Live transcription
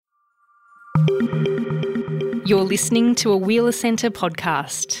You're listening to a Wheeler Centre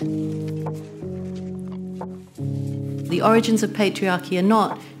podcast. The origins of patriarchy are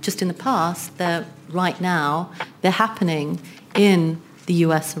not just in the past, they're right now. They're happening in the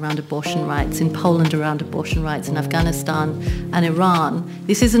US around abortion rights, in Poland around abortion rights, in Afghanistan and Iran.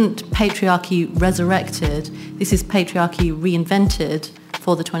 This isn't patriarchy resurrected, this is patriarchy reinvented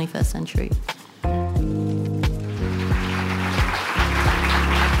for the 21st century.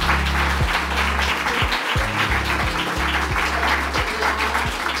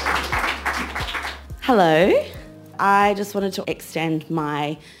 Hello. I just wanted to extend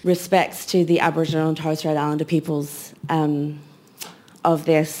my respects to the Aboriginal and Torres Strait Islander peoples of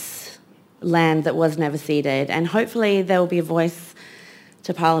this land that was never ceded, and hopefully there will be a voice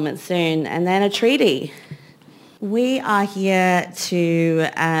to Parliament soon, and then a treaty. We are here to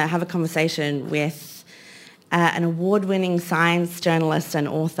have a conversation with an award-winning science journalist and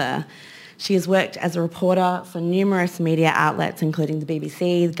author. She has worked as a reporter for numerous media outlets, including the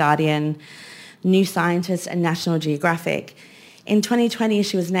BBC, The Guardian, New Scientist and National Geographic. In 2020,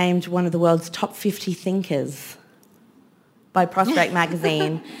 she was named one of the world's top 50 thinkers by Prospect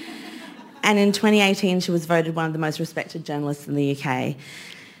magazine. And in 2018, she was voted one of the most respected journalists in the UK.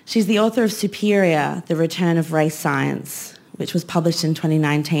 She's the author of Superior, The Return of Race Science, which was published in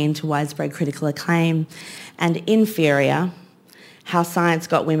 2019 to widespread critical acclaim, and Inferior, How Science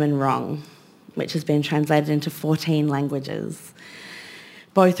Got Women Wrong, which has been translated into 14 languages.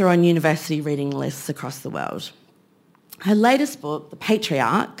 Both are on university reading lists across the world. Her latest book, The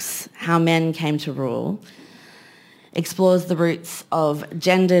Patriarchs, How Men Came to Rule, explores the roots of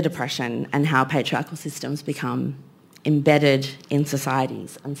gender oppression and how patriarchal systems become embedded in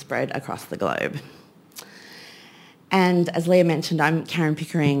societies and spread across the globe. And as Leah mentioned, I'm Karen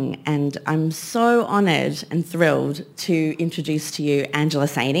Pickering, and I'm so honoured and thrilled to introduce to you Angela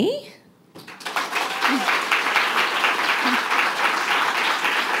Saini.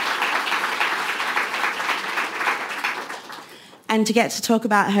 And to get to talk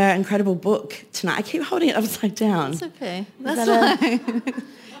about her incredible book tonight. I keep holding it upside down. That's okay. That's fine.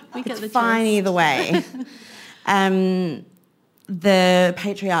 We get the fine choice. Either way. The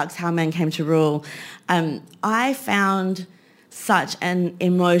Patriarchs, How Men Came to Rule. I found such an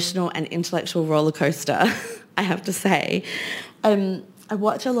emotional and intellectual roller coaster, I have to say. I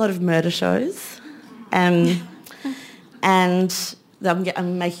watch a lot of murder shows, and I'm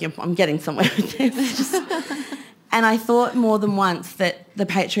getting somewhere with this. And I thought more than once that The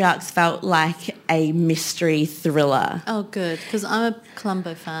Patriarchs felt like a mystery thriller. Oh, good, because I'm a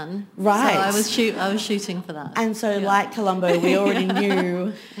Columbo fan. Right. So I was shooting for that. And so, like Columbo, we already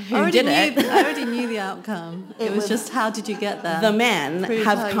knew who did it. I already knew the outcome. It was just, how did you get there? The men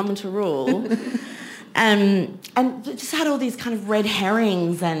have come to rule. And it just had all these kind of red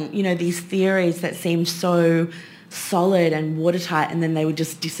herrings and, you know, these theories that seemed so solid and watertight, and then they would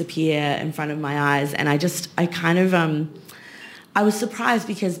just disappear in front of my eyes. And I was surprised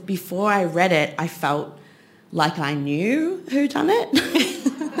because before I read it, I felt like I knew who done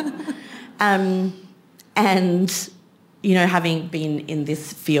it. And, you know, having been in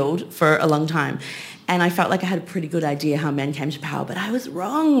this field for a long time, and I felt like I had a pretty good idea how men came to power, but I was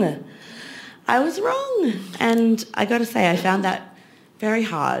wrong. And I got to say, I found that very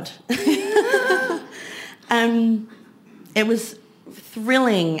hard. It was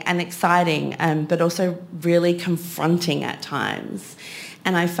thrilling and exciting, but also really confronting at times.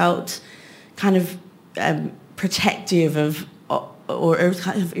 And I felt kind of protective of, or it was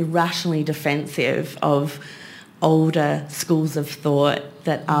kind of irrationally defensive of older schools of thought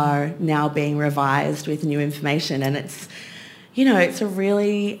that are now being revised with new information. And it's, you know, it's a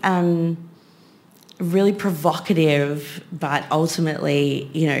really provocative but ultimately,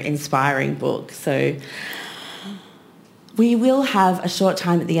 you know, inspiring book. So we will have a short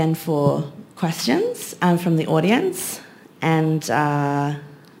time at the end for questions from the audience, but I'm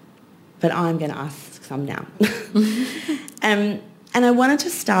going to ask some now. And I wanted to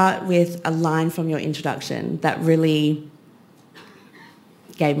start with a line from your introduction that really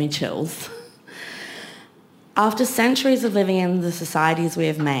gave me chills. After centuries of living in the societies we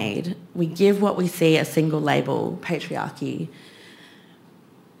have made, we give what we see a single label, patriarchy.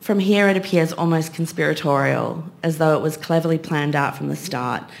 From here it appears almost conspiratorial, as though it was cleverly planned out from the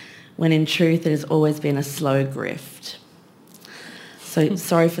start, when in truth it has always been a slow grift. So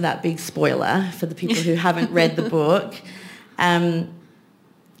sorry for that big spoiler for the people who haven't read the book.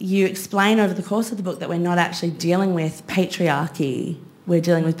 You explain over the course of the book that we're not actually dealing with patriarchy, we're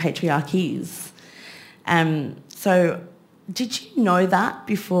dealing with patriarchies. So Did you know that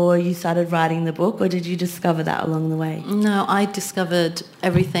before you started writing the book, or did you discover that along the way? No, I discovered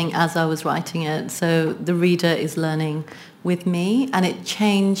everything as I was writing it. So the reader is learning with me, and it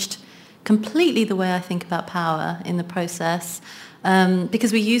changed completely the way I think about power in the process.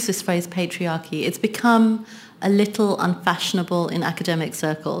 Because we use this phrase patriarchy. It's become a little unfashionable in academic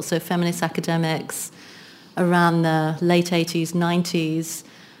circles. So feminist academics around the late 80s, 90s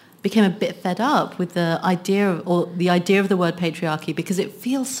became a bit fed up with the idea of the word patriarchy, because it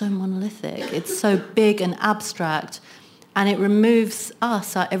feels so monolithic. It's so big and abstract, and it removes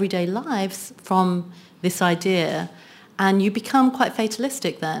us, our everyday lives, from this idea. And you become quite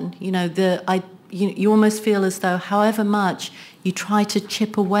fatalistic then. You almost feel as though however much you try to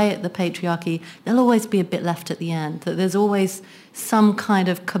chip away at the patriarchy, there'll always be a bit left at the end, that there's always some kind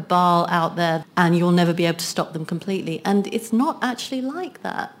of cabal out there and you'll never be able to stop them completely. And it's not actually like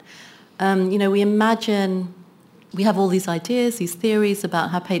that. We imagine, we have all these ideas, these theories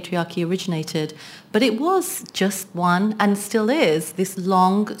about how patriarchy originated, but it was just one, and still is, this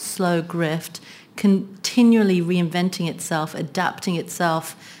long, slow grift, continually reinventing itself, adapting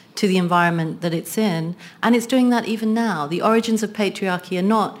itself to the environment that it's in, and it's doing that even now. The origins of patriarchy are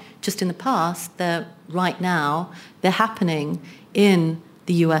not just in the past, they're right now, they're happening in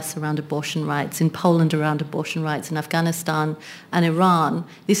the US around abortion rights, in Poland around abortion rights, in Afghanistan and Iran.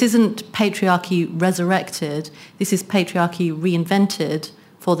 This isn't patriarchy resurrected, this is patriarchy reinvented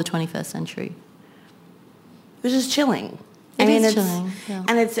for the 21st century. Which is chilling. It is chilling, yeah.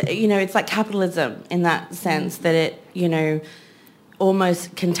 And it's like capitalism in that sense, that it,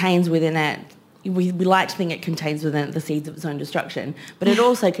 almost contains within it, we like to think it contains within it the seeds of its own destruction, but it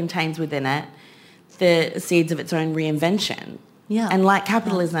also contains within it the seeds of its own reinvention. Yeah. And like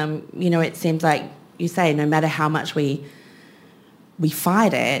capitalism, it seems like you say, no matter how much we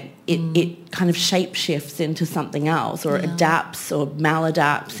fight it, it kind of shape shifts into something else, or adapts or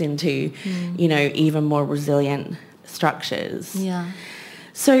maladapts into, even more resilient structures. Yeah.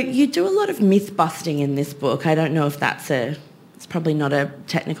 So you do a lot of myth busting in this book. I don't know if it's probably not a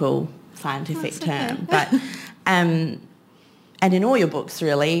technical scientific term, but and in all your books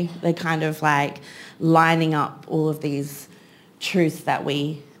really, they're kind of like lining up all of these truths that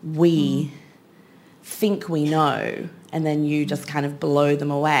we think we know, and then you just kind of blow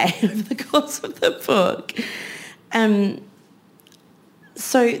them away over the course of the book.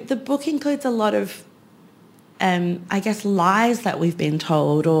 So the book includes a lot of, lies that we've been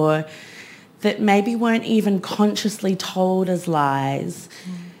told, or that maybe weren't even consciously told as lies.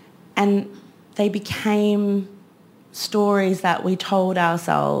 And they became stories that we told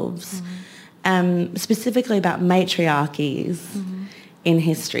ourselves, specifically about matriarchies in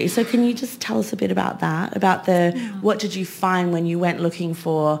history. So can you just tell us a bit about that, about what did you find when you went looking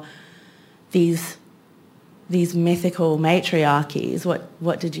for these mythical matriarchies?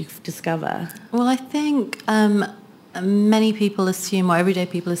 What did you discover? Well, I think many people assume, or everyday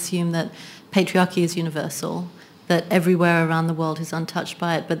people assume, that patriarchy is universal, that everywhere around the world is untouched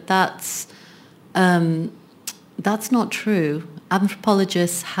by it, but that's not true.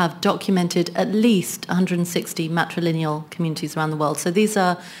 Anthropologists have documented at least 160 matrilineal communities around the world. So these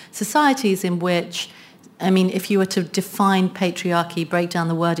are societies in which, if you were to define patriarchy, break down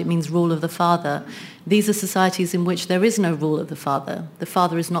the word, it means rule of the father. These are societies in which there is no rule of the father. The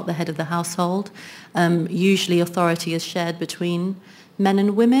father is not the head of the household. Usually authority is shared between men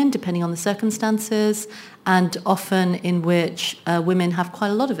and women, depending on the circumstances, and often in which women have quite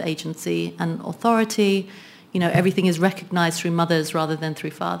a lot of agency and authority. Everything is recognized through mothers rather than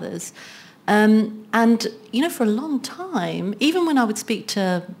through fathers. For a long time, even when I would speak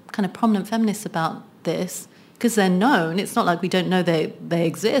to kind of prominent feminists about this, because they're known, it's not like we don't know they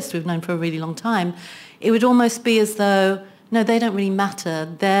exist, we've known for a really long time, it would almost be as though, no, they don't really matter.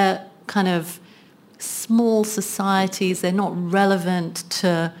 They're kind of small societies, they're not relevant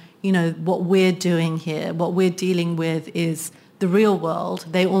to, what we're doing here. What we're dealing with is the real world.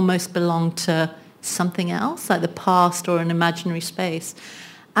 They almost belong to something else, like the past or an imaginary space.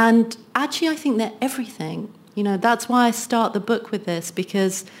 And actually, I think they're everything. That's why I start the book with this,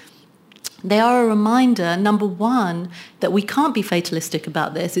 because they are a reminder, number one, that we can't be fatalistic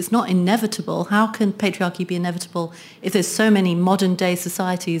about this. It's not inevitable. How can patriarchy be inevitable if there's so many modern-day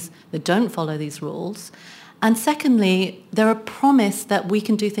societies that don't follow these rules? And secondly, they're a promise that we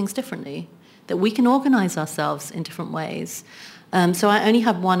can do things differently, that we can organize ourselves in different ways. So I only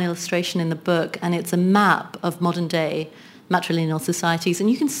have one illustration in the book, and it's a map of modern-day matrilineal societies.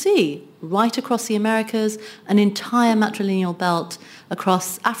 And you can see right across the Americas, an entire matrilineal belt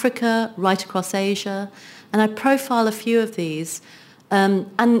across Africa, right across Asia. And I profile a few of these. And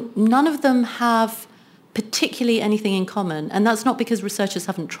none of them have particularly anything in common. And that's not because researchers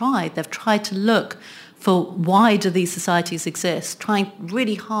haven't tried. They've tried to look for why do these societies exist, trying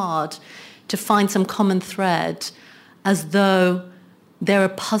really hard to find some common thread as though they're a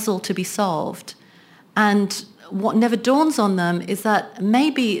puzzle to be solved. And what never dawns on them is that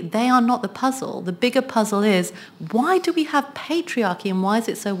maybe they are not the puzzle. The bigger puzzle is, why do we have patriarchy and why is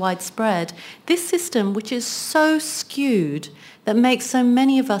it so widespread? This system, which is so skewed, that makes so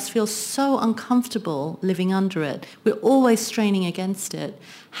many of us feel so uncomfortable living under it. We're always straining against it.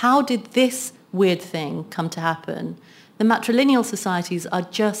 How did this weird thing come to happen? The matrilineal societies are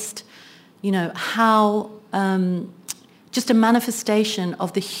just, just a manifestation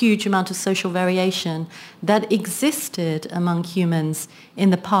of the huge amount of social variation that existed among humans in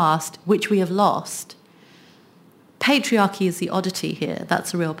the past, which we have lost. Patriarchy is the oddity here.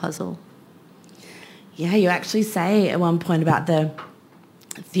 That's a real puzzle. Yeah, you actually say at one point about the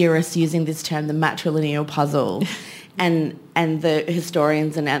theorists using this term, the matrilineal puzzle, and the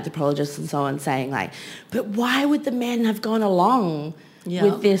historians and anthropologists and so on saying like, but why would the men have gone along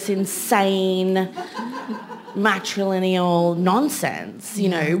with this insane matrilineal nonsense?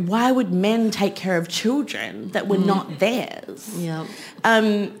 Why would men take care of children that were not theirs? Yeah.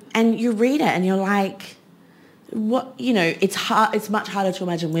 And you read it and you're like, what? It's hard. It's much harder to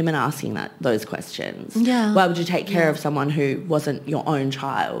imagine women asking those questions. Yeah. Why would you take care of someone who wasn't your own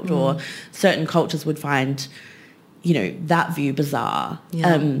child? Or certain cultures would find, that view bizarre.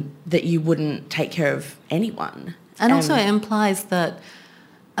 That you wouldn't take care of anyone. And also it implies that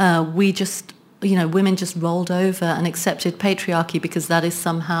we just, women just rolled over and accepted patriarchy because that is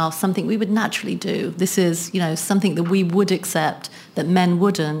somehow something we would naturally do. This is, something that we would accept that men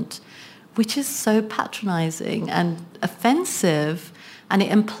wouldn't, which is so patronizing and offensive. And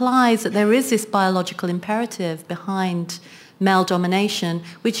it implies that there is this biological imperative behind male domination,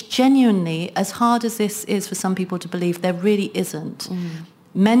 which genuinely, as hard as this is for some people to believe, there really isn't.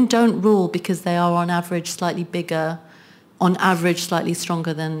 Men don't rule because they are on average slightly bigger, on average slightly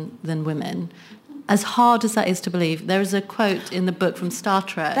stronger than women. As hard as that is to believe, there is a quote in the book from Star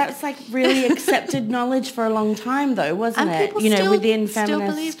Trek. That's like really accepted knowledge for a long time though, wasn't and it? People still, within still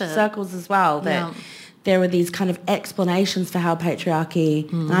feminist circles as well, that there were these kind of explanations for how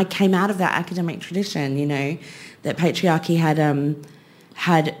patriarchy, and I came out of that academic tradition, that patriarchy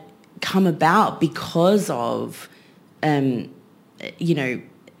had come about because of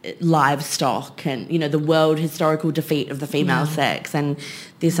livestock and, the world historical defeat of the female sex, and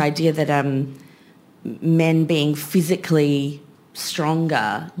this idea that men being physically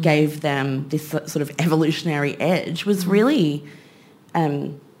stronger gave them this sort of evolutionary edge was really...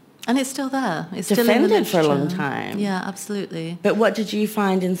 and it's still there. It's defended still in the for a long time. Yeah, absolutely. But what did you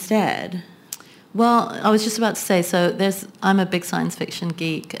find instead? Well, I was just about to say, I'm a big science fiction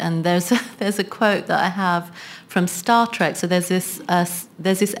geek, and there's a quote that I have from Star Trek. So there's this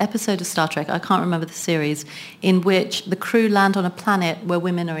episode of Star Trek, I can't remember the series, in which the crew land on a planet where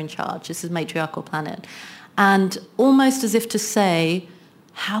women are in charge. This is a matriarchal planet. And almost as if to say,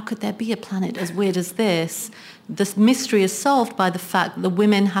 how could there be a planet as weird as this? This mystery is solved by the fact that the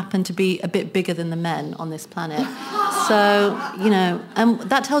women happen to be a bit bigger than the men on this planet. So, and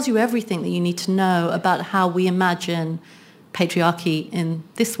that tells you everything that you need to know about how we imagine patriarchy in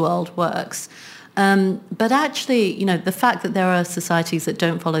this world works. But actually, the fact that there are societies that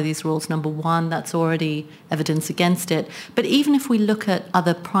don't follow these rules, number one, that's already evidence against it. But even if we look at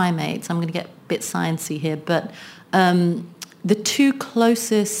other primates, I'm going to get a bit sciencey here, but the two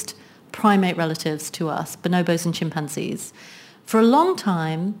closest primate relatives to us, bonobos and chimpanzees, for a long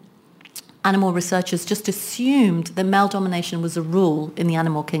time, animal researchers just assumed that male domination was a rule in the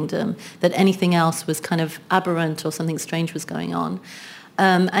animal kingdom, that anything else was kind of aberrant or something strange was going on.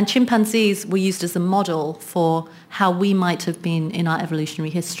 And chimpanzees were used as a model for how we might have been in our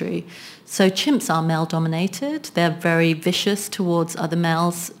evolutionary history. So chimps are male-dominated. They're very vicious towards other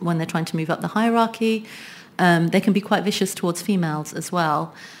males when they're trying to move up the hierarchy. They can be quite vicious towards females as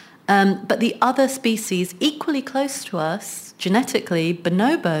well. But the other species equally close to us, genetically,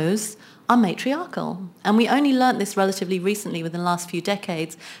 bonobos, are matriarchal. And we only learnt this relatively recently within the last few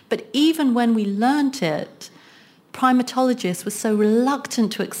decades. But even when we learnt it, primatologists were so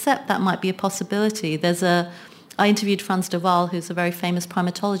reluctant to accept that might be a possibility. I interviewed Frans de Waal, who's a very famous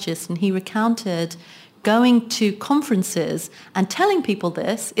primatologist, and he recounted going to conferences and telling people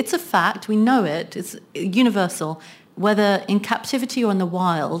this. It's a fact, we know it, it's universal. Whether in captivity or in the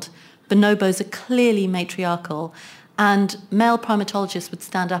wild, bonobos are clearly matriarchal. And male primatologists would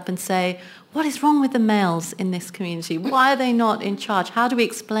stand up and say, what is wrong with the males in this community? Why are they not in charge? How do we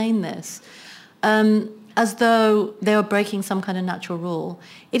explain this? as though they were breaking some kind of natural rule.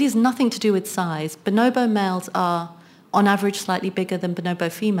 It is nothing to do with size. Bonobo males are, on average, slightly bigger than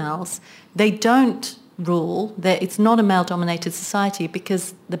bonobo females. They don't rule. It's not a male-dominated society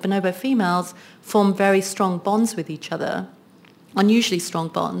because the bonobo females form very strong bonds with each other, unusually strong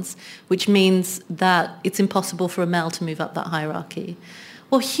bonds, which means that it's impossible for a male to move up that hierarchy.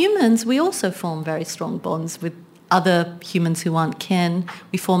 Well, humans, we also form very strong bonds with other humans who aren't kin.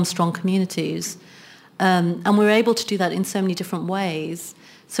 We form strong communities. And we're able to do that in so many different ways.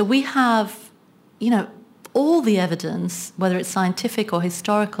 So we have, all the evidence, whether it's scientific or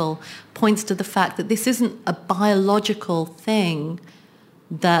historical, points to the fact that this isn't a biological thing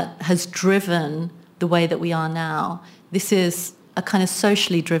that has driven the way that we are now. This is a kind of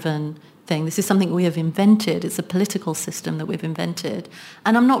socially driven thing. This is something we have invented. It's a political system that we've invented.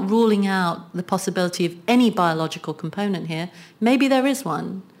 And I'm not ruling out the possibility of any biological component here. Maybe there is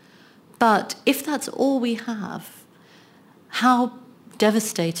one. But if that's all we have, how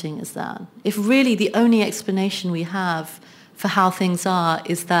devastating is that? If really the only explanation we have for how things are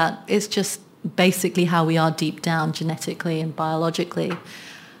is that it's just basically how we are deep down genetically and biologically,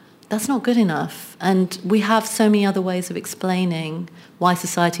 that's not good enough. And we have so many other ways of explaining why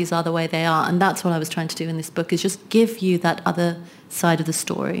societies are the way they are. And that's what I was trying to do in this book, is just give you that other side of the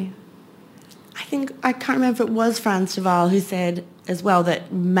story. I can't remember if it was Frans de Waal who said as well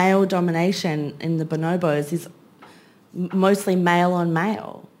that male domination in the bonobos is mostly male on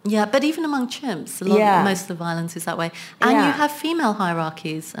male. Yeah, but even among chimps, most of the violence is that way. And you have female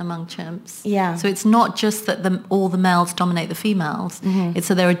hierarchies among chimps. Yeah. So it's not just that all the males dominate the females. Mm-hmm. It's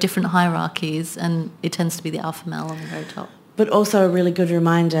that there are different hierarchies, and it tends to be the alpha male on the very top. But also a really good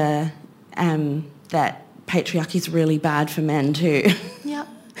reminder that patriarchy is really bad for men too. Yeah.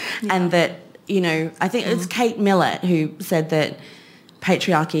 And that, I think it's Kate Millett who said that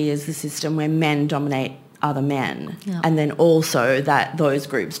patriarchy is the system where men dominate other men, and then also that those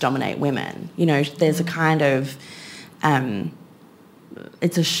groups dominate women. There's a kind of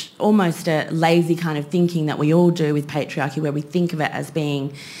it's almost a lazy kind of thinking that we all do with patriarchy, where we think of it as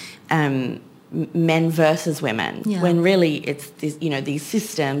being men versus women, when really it's this, these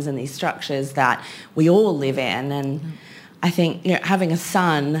systems and these structures that we all live in. And I think having a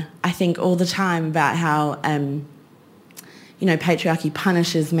son, I think all the time about how patriarchy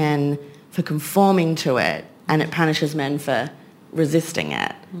punishes men for conforming to it, and it punishes men for resisting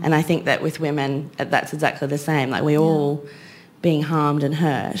it. And I think that with women, that's exactly the same. Like, we're all being harmed and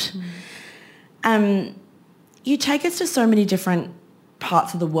hurt. You take us to so many different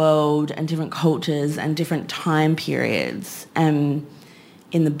parts of the world and different cultures and different time periods in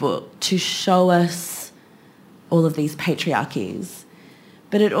the book to show us all of these patriarchies.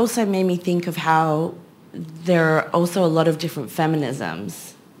 But it also made me think of how there are also a lot of different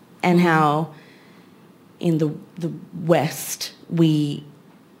feminisms, and how in the West we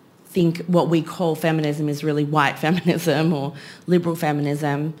think what we call feminism is really white feminism or liberal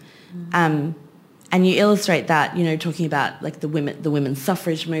feminism. And you illustrate that, talking about like the women's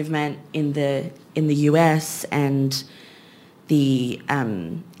suffrage movement in the US and the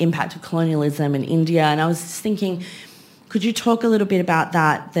impact of colonialism in India. And I was just thinking, could you talk a little bit about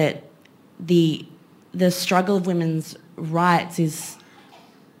that the struggle of women's rights is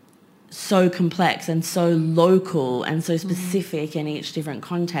so complex and so local and so specific in each different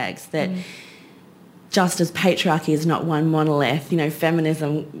context, that just as patriarchy is not one monolith,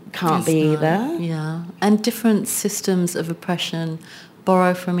 feminism can't be either. Yeah, and different systems of oppression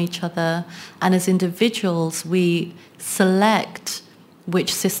borrow from each other, and as individuals we select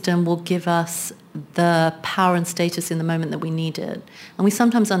which system will give us the power and status in the moment that we need it. And we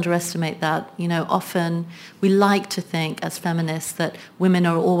sometimes underestimate that. Often we like to think as feminists that women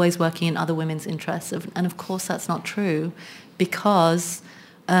are always working in other women's interests. And of course that's not true, because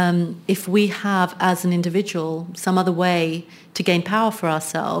if we have, as an individual, some other way to gain power for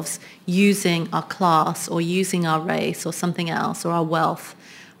ourselves, using our class or using our race or something else, or our wealth,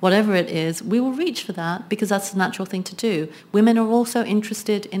 whatever it is, we will reach for that, because that's the natural thing to do. Women are also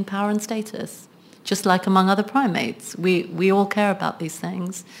interested in power and status, just like among other primates. We all care about these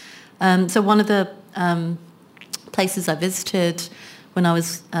things. So one of the places I visited when I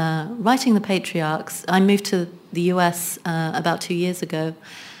was writing The Patriarchs, I moved to the US about 2 years ago,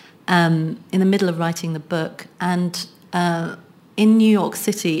 in the middle of writing the book. And in New York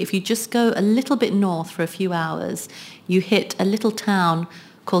City, if you just go a little bit north for a few hours, you hit a little town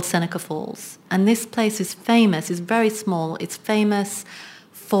called Seneca Falls. And this place is famous. It's very small. It's famous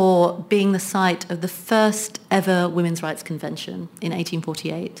for being the site of the first ever women's rights convention in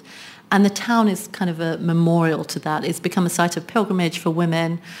 1848. And the town is kind of a memorial to that. It's become a site of pilgrimage for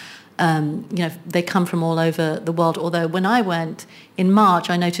women. They come from all over the world. Although when I went in March,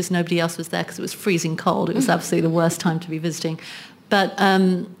 I noticed nobody else was there because it was freezing cold. It was absolutely the worst time to be visiting. But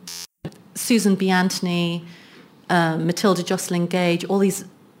Susan B. Anthony, Matilda Jocelyn Gage, all these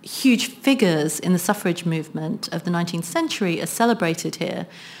huge figures in the suffrage movement of the 19th century are celebrated here.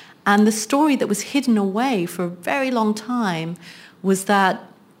 And the story that was hidden away for a very long time was that,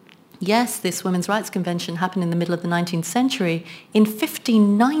 yes, this Women's Rights Convention happened in the middle of the 19th century in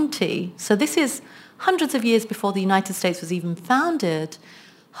 1590. So this is hundreds of years before the United States was even founded.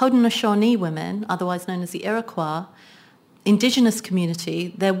 Haudenosaunee women, otherwise known as the Iroquois, indigenous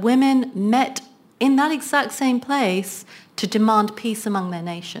community, their women met in that exact same place to demand peace among their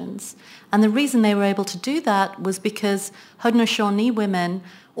nations. And the reason they were able to do that was because Haudenosaunee women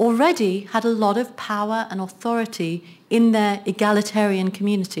already had a lot of power and authority in their egalitarian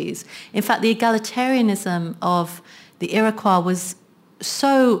communities. In fact, the egalitarianism of the Iroquois was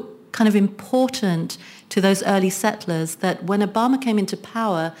so kind of important to those early settlers that when Obama came into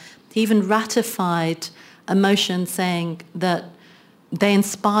power, he even ratified a motion saying that they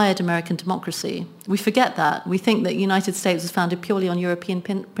inspired American democracy. We forget that. We think that the United States was founded purely on European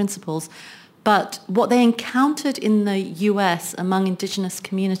principles. But what they encountered in the US among indigenous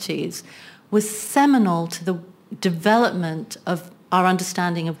communities was seminal to the development of our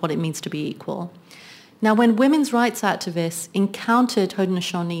understanding of what it means to be equal. Now, when women's rights activists encountered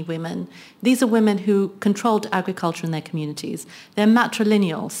Haudenosaunee women, these are women who controlled agriculture in their communities. They're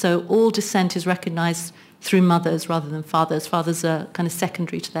matrilineal, so all descent is recognized through mothers rather than fathers. Fathers are kind of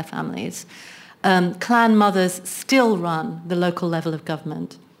secondary to their families. Clan mothers still run the local level of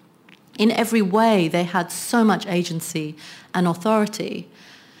government. In every way, they had so much agency and authority.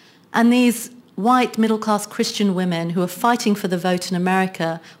 And these white middle-class Christian women who are fighting for the vote in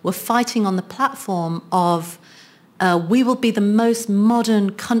America were fighting on the platform of we will be the most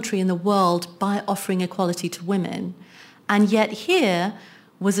modern country in the world by offering equality to women. And yet here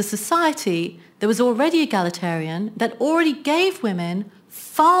was a society that was already egalitarian, that already gave women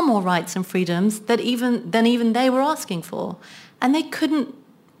far more rights and freedoms than even they were asking for. And they couldn't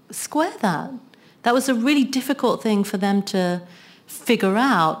square that. That was a really difficult thing for them to figure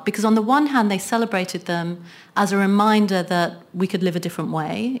out, because on the one hand, they celebrated them as a reminder that we could live a different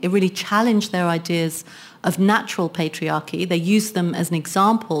way. It really challenged their ideas of natural patriarchy. They used them as an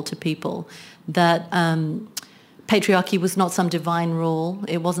example to people that patriarchy was not some divine rule,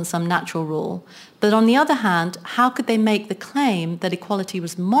 it wasn't some natural rule. But on the other hand, how could they make the claim that equality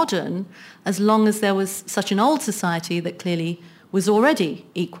was modern as long as there was such an old society that clearly was already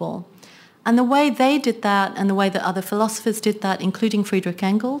equal? And the way they did that, and the way that other philosophers did that, including Friedrich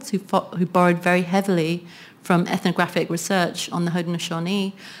Engels, who borrowed very heavily from ethnographic research on the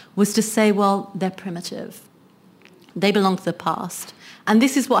Haudenosaunee, was to say, well, they're primitive. They belong to the past. And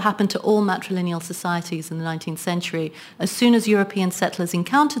this is what happened to all matrilineal societies in the 19th century. As soon as European settlers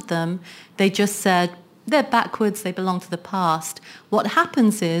encountered them, they just said, they're backwards, they belong to the past. What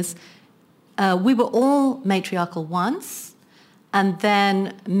happens is, we were all matriarchal once, and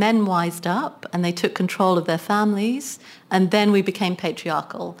then men wised up and they took control of their families, and then we became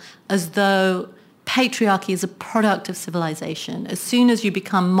patriarchal, as though patriarchy is a product of civilization. As soon as you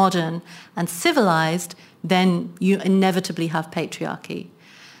become modern and civilized, then you inevitably have patriarchy.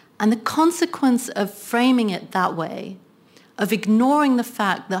 And the consequence of framing it that way, of ignoring the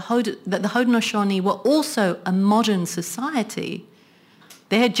fact that the Haudenosaunee were also a modern society,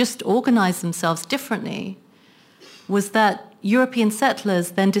 they had just organized themselves differently, was that European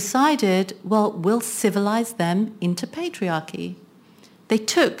settlers then decided, well, we'll civilize them into patriarchy. They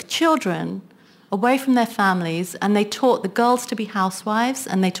took children away from their families and they taught the girls to be housewives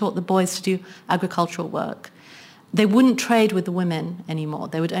and they taught the boys to do agricultural work. They wouldn't trade with the women anymore.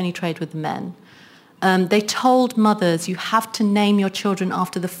 They would only trade with the men. They told mothers, you have to name your children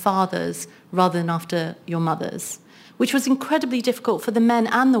after the fathers rather than after your mothers, which was incredibly difficult for the men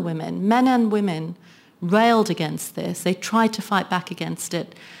and the women. Men and women railed against this. They tried to fight back against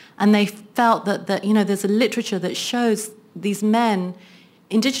it. And they felt that there's a literature that shows these men,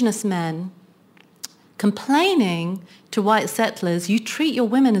 indigenous men, complaining to white settlers, you treat your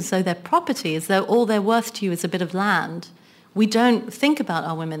women as though they're property, as though all they're worth to you is a bit of land. We don't think about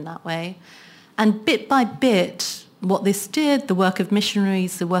our women that way. And bit by bit, what this did, the work of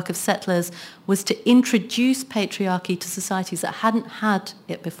missionaries, the work of settlers, was to introduce patriarchy to societies that hadn't had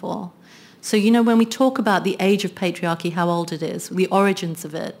it before. So, when we talk about the age of patriarchy, how old it is, the origins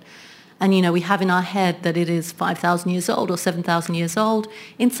of it, and, we have in our head that it is 5,000 years old or 7,000 years old.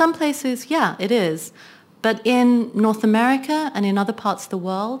 In some places, yeah, it is. But in North America and in other parts of the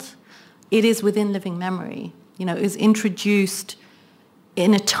world, it is within living memory. It was introduced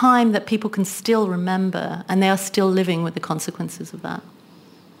in a time that people can still remember, and they are still living with the consequences of that.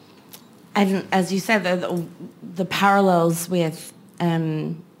 And as you said, the parallels with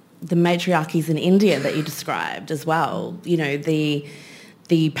the matriarchies in India that you described as well, you know, the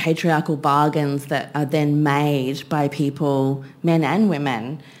patriarchal bargains that are then made by people, men and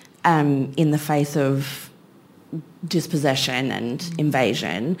women, in the face of dispossession and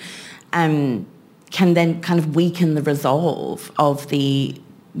invasion, can then kind of weaken the resolve of the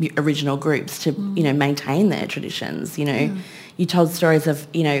original groups to, you know, maintain their traditions. You know, you told stories of,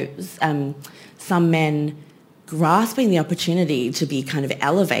 you know, some men grasping the opportunity to be kind of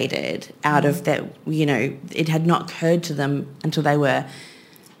elevated out of that, you know, it had not occurred to them until they were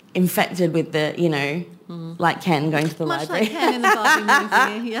infected with the, you know, like Ken going to the library. Much like Ken in the Barbie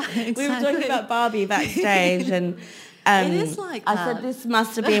movie. Yeah, exactly. We were talking about Barbie backstage, and it is like that. I said this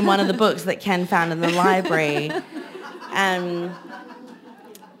must have been one of the books that Ken found in the library, and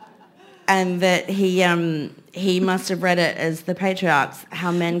that he must have read it as the Patriarchs,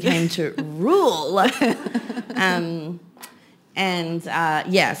 how men came to rule.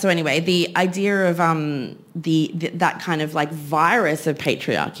 So anyway, the idea of that kind of like virus of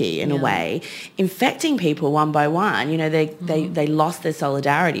patriarchy in a way, infecting people one by one. You know, they lost their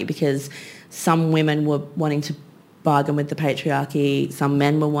solidarity because some women were wanting to bargain with the patriarchy, some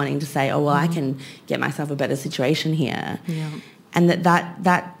men were wanting to say, oh well, I can get myself a better situation here. And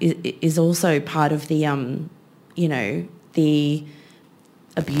that is also part of the you know, the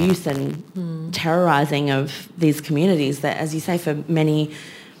abuse and terrorising of these communities that, as you say, for many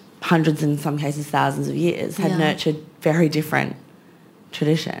hundreds, in some cases thousands of years, had nurtured very different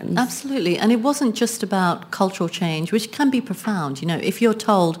traditions. Absolutely. And it wasn't just about cultural change, which can be profound. You know, if you're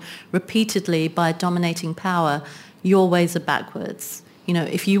told repeatedly by a dominating power, your ways are backwards. You know,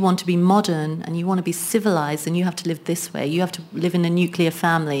 if you want to be modern and you want to be civilized, then you have to live this way. You have to live in a nuclear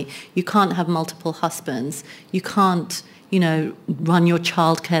family. You can't have multiple husbands. You can't, you know, run your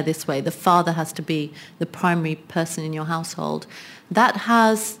childcare this way. The father has to be the primary person in your household. That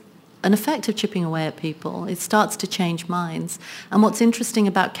has an effect of chipping away at people. It starts to change minds. And what's interesting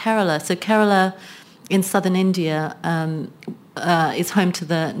about Kerala, so Kerala in southern India is home to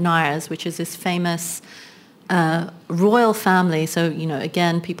the Nayars, which is this famous royal family. So, you know,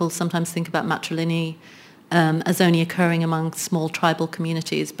 again, people sometimes think about matrilineal as only occurring among small tribal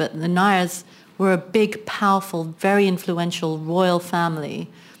communities, but the Nayars were a big, powerful, very influential royal family,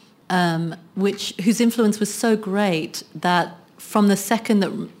 whose influence was so great that from the second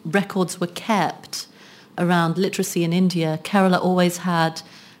that records were kept around literacy in India, Kerala always had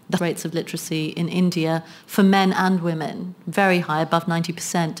the rates of literacy in India for men and women, very high, above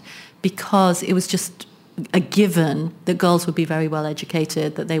 90%, because it was just a given that girls would be very well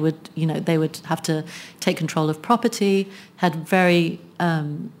educated, that they would, you know, they would have to take control of property, had very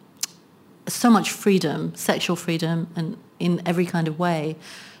so much freedom, sexual freedom, and in every kind of way.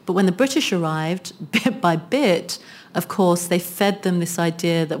 But when the British arrived, bit by bit, of course, they fed them this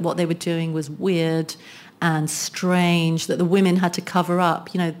idea that what they were doing was weird and strange, that the women had to cover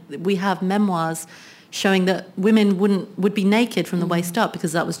up. You know, we have memoirs showing that women would be naked from the waist up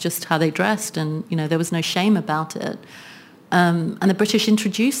because that was just how they dressed, and, you know, there was no shame about it. And the British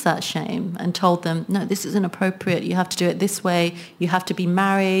introduced that shame and told them, no, this is inappropriate, you have to do it this way, you have to be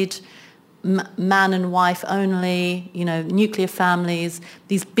married, man and wife only, you know, nuclear families,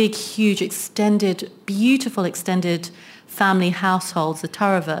 these big, huge, extended, beautiful extended family households, the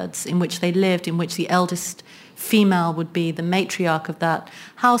Taravards, in which they lived, in which the eldest female would be the matriarch of that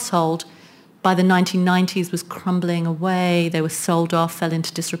household, by the 1990s was crumbling away. They were sold off, fell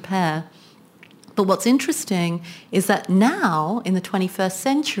into disrepair. But what's interesting is that now, in the 21st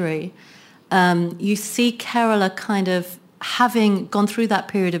century, you see Kerala kind of having gone through that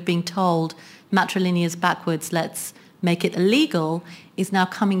period of being told matrilineal is backwards, let's make it illegal, is now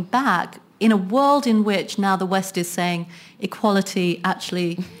coming back in a world in which now the West is saying equality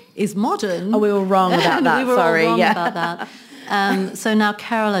actually is modern. Oh, we were wrong about that. We were Sorry, all wrong yeah. about that. So now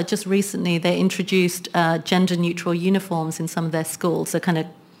Kerala, just recently, they introduced gender-neutral uniforms in some of their schools, so kind of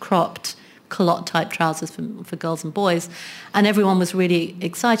cropped culotte-type trousers for girls and boys. And everyone was really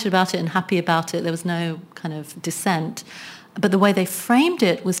excited about it and happy about it. There was no kind of dissent. But the way they framed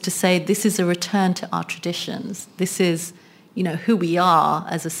it was to say, this is a return to our traditions. This is, you know, who we are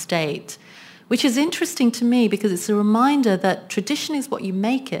as a state, which is interesting to me because it's a reminder that tradition is what you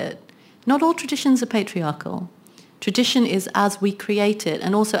make it. Not all traditions are patriarchal. Tradition is as we create it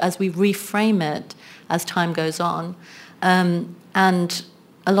and also as we reframe it as time goes on. And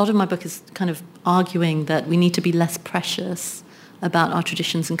a lot of my book is kind of arguing that we need to be less precious about our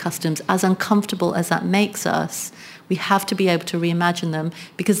traditions and customs, as uncomfortable as that makes us. We have to be able to reimagine them,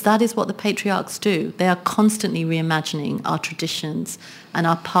 because that is what the patriarchs do. They are constantly reimagining our traditions and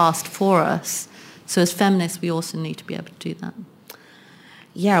our past for us. So as feminists, we also need to be able to do that.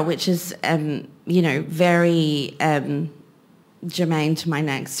 Yeah, which is, very germane to my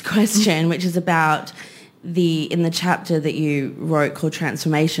next question, which is about in the chapter that you wrote called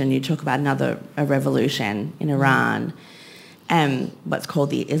Transformation, you talk about a revolution in Iran, what's called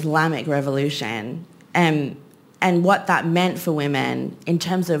the Islamic Revolution, and what that meant for women in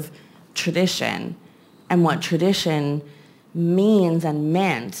terms of tradition and what tradition means and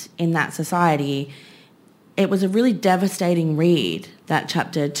meant in that society. It was a really devastating read, that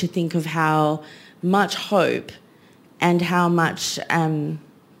chapter, to think of how much hope and how much,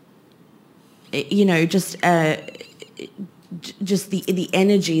 just the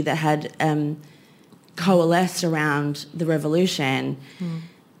energy that had coalesced around the revolution,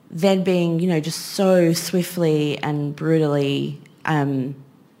 then being, just so swiftly and brutally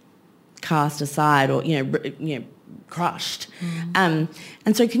cast aside, or crushed. And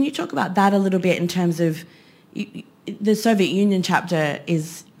so, can you talk about that a little bit in terms of the Soviet Union chapter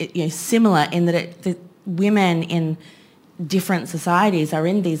is similar in that the women in different societies are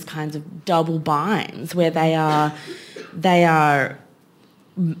in these kinds of double binds where they are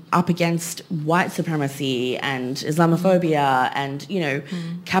up against white supremacy and Islamophobia and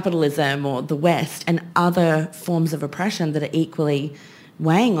capitalism or the West and other forms of oppression that are equally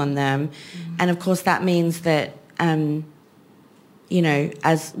weighing on them. And of course that means that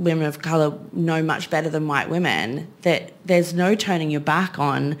as women of colour know much better than white women, that there's no turning your back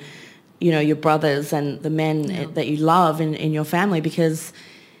on, your brothers and the men that you love in your family, because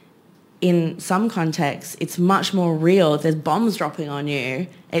in some contexts it's much more real. There's bombs dropping on you.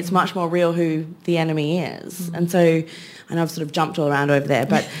 It's much more real who the enemy is. And so, I know I've sort of jumped all around over there,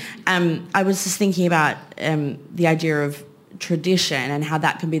 but I was just thinking about the idea of tradition and how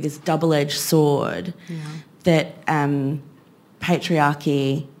that can be this double-edged sword that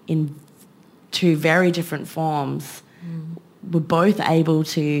patriarchy in two very different forms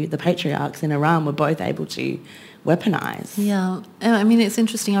the patriarchs in Iran were both able to weaponize. Yeah, I mean, it's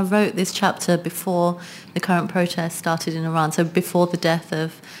interesting. I wrote this chapter before the current protests started in Iran, so before the death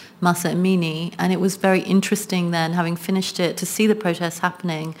of Mahsa Amini, and it was very interesting then, having finished it, to see the protests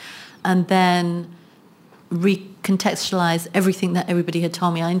happening and then recontextualize everything that everybody had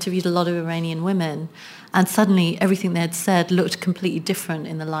told me. I interviewed a lot of Iranian women, and suddenly everything they had said looked completely different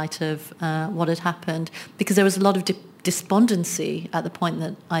in the light of what had happened, because there was a lot of despondency at the point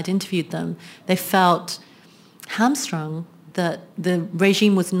that I'd interviewed them. They felt hamstrung, that the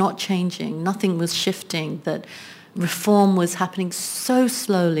regime was not changing, nothing was shifting, that reform was happening so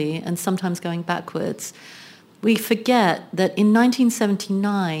slowly and sometimes going backwards. We forget that in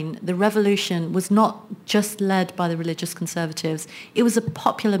 1979, the revolution was not just led by the religious conservatives. It was a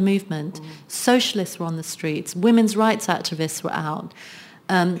popular movement. Socialists were on the streets. Women's rights activists were out.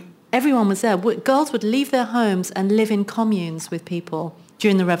 Everyone was there. Girls would leave their homes and live in communes with people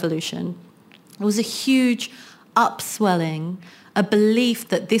during the revolution. It was a huge upswelling, a belief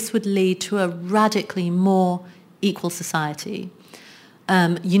that this would lead to a radically more equal society.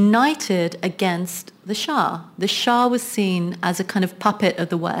 United against the Shah. The Shah was seen as a kind of puppet of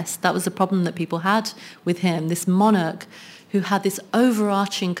the West. That was the problem that people had with him, this monarch who had this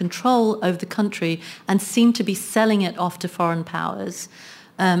overarching control over the country and seemed to be selling it off to foreign powers.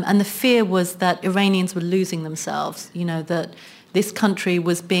 And the fear was that Iranians were losing themselves, that this country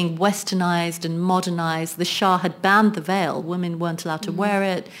was being westernized and modernized. The Shah had banned the veil. Women weren't allowed to wear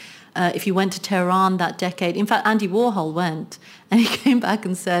it. If you went to Tehran that decade, in fact, Andy Warhol went, and he came back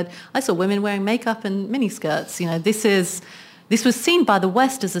and said, I saw women wearing makeup and miniskirts. This was seen by the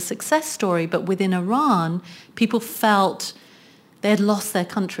West as a success story, but within Iran, people felt they had lost their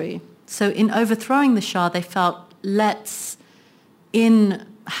country. So in overthrowing the Shah, they felt, in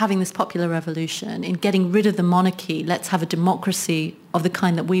having this popular revolution, in getting rid of the monarchy, let's have a democracy of the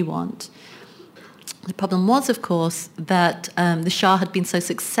kind that we want. The problem was, of course, that the Shah had been so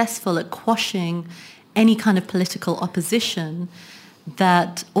successful at quashing any kind of political opposition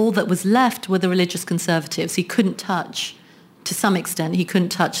that all that was left were the religious conservatives. He couldn't touch, to some extent, he couldn't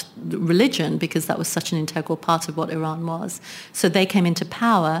touch religion because that was such an integral part of what Iran was. So they came into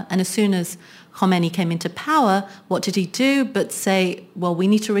power, and as soon as Khomeini came into power, what did he do but say, well, we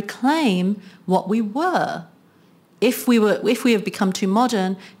need to reclaim what we were. If we have become too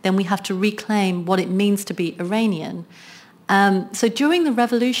modern, then we have to reclaim what it means to be Iranian. So during the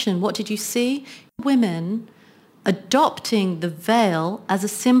revolution, what did you see? Women adopting the veil as a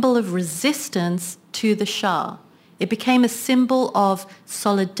symbol of resistance to the Shah. It became a symbol of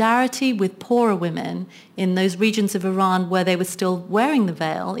solidarity with poorer women in those regions of Iran where they were still wearing the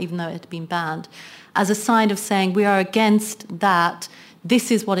veil, even though it had been banned, as a sign of saying we are against that.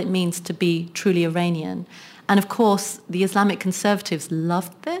 This is what it means to be truly Iranian. And of course, the Islamic conservatives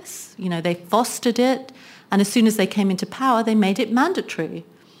loved this. They fostered it. And as soon as they came into power, they made it mandatory.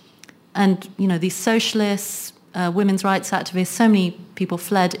 And, these socialists, women's rights activists, so many people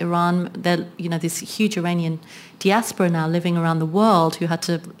fled Iran. This huge Iranian diaspora now living around the world who had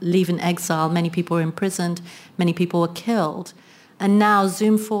to leave in exile. Many people were imprisoned. Many people were killed. And now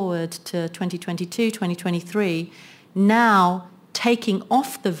zoom forward to 2022, 2023. Now taking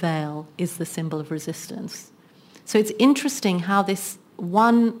off the veil is the symbol of resistance. So it's interesting how this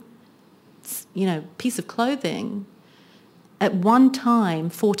one, piece of clothing at one time,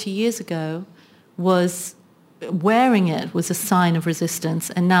 40 years ago, wearing it was a sign of resistance,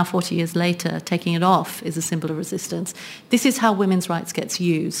 and now 40 years later, taking it off is a symbol of resistance. This is how women's rights gets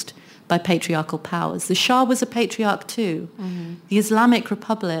used by patriarchal powers. The Shah was a patriarch too. Mm-hmm. The Islamic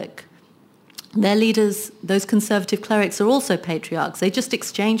Republic, their leaders, those conservative clerics, are also patriarchs. They just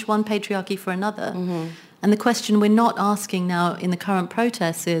exchange one patriarchy for another. Mm-hmm. And the question we're not asking now in the current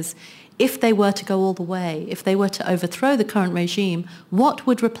protests is, if they were to go all the way, if they were to overthrow the current regime, what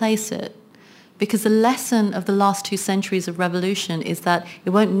would replace it? Because the lesson of the last 2 centuries of revolution is that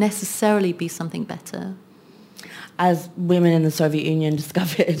it won't necessarily be something better. As women in the Soviet Union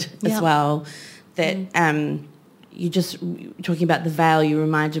discovered as well, that you just talking about the veil, you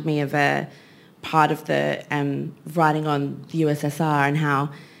reminded me of a part of the writing on the USSR and how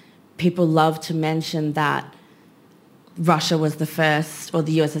people love to mention that Russia was the first, or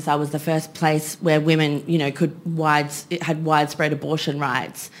the USSR was the first place where women, had widespread abortion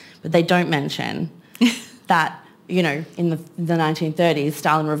rights. But they don't mention that, in the 1930s,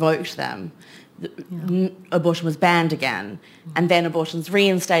 Stalin revoked them. Abortion was banned again. And then abortion's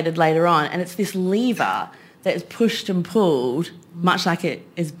reinstated later on. And it's this lever that is pushed and pulled, much like it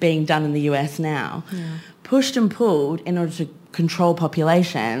is being done in the US now, pushed and pulled in order to control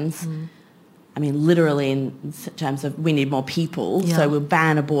populations. Literally in terms of we need more people, so we'll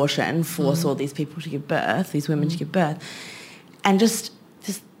ban abortion, force all these people to give birth, these women to give birth. And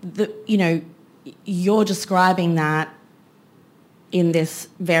you're describing that in this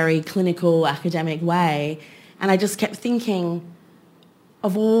very clinical, academic way. And I just kept thinking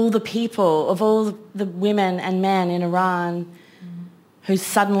of all the people, of all the women and men in Iran who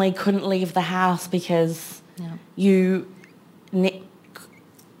suddenly couldn't leave the house because the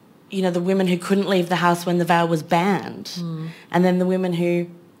women who couldn't leave the house when the veil was banned, and then the women who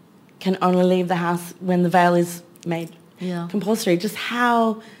can only leave the house when the veil is made compulsory. Just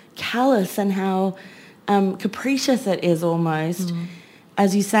how callous and how capricious it is almost.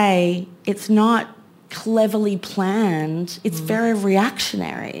 As you say, it's not cleverly planned. It's very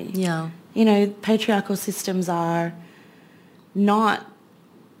reactionary. Patriarchal systems are not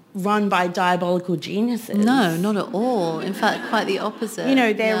run by diabolical geniuses. No, not at all. In fact, quite the opposite.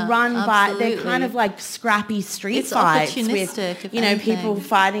 They're run by, they're kind of like scrappy street fights with, people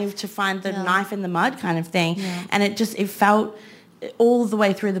fighting to find the knife in the mud kind of thing. And it felt, all the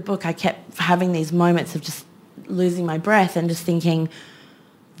way through the book, I kept having these moments of just losing my breath and just thinking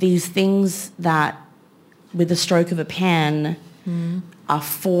these things that, with the stroke of a pen, are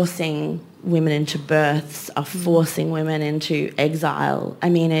forcing women into births, are forcing women into exile.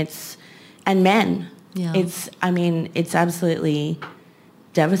 And men. It's absolutely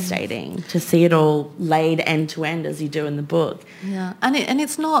devastating to see it all laid end to end as you do in the book. And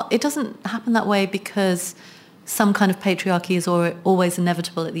it doesn't happen that way because some kind of patriarchy is always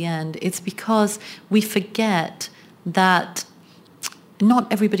inevitable at the end. It's because we forget that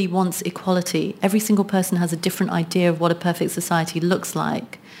not everybody wants equality. Every single person has a different idea of what a perfect society looks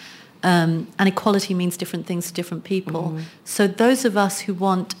like. And equality means different things to different people. So those of us who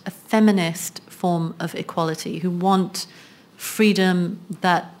want a feminist form of equality, who want freedom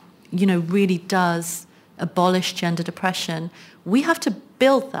that, really does abolish gender depression, we have to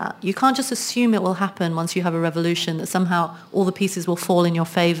build that. You can't just assume it will happen once you have a revolution, that somehow all the pieces will fall in your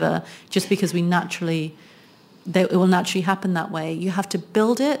favor just because it will naturally happen that way. You have to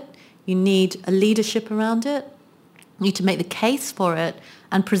build it. You need a leadership around it. You need to make the case for it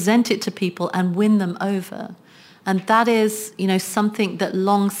and present it to people and win them over. And that is, something that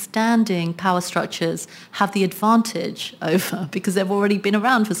long-standing power structures have the advantage over because they've already been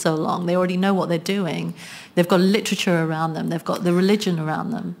around for so long. They already know what they're doing. They've got literature around them. They've got the religion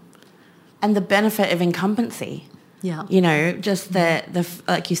around them. And the benefit of incumbency. Just the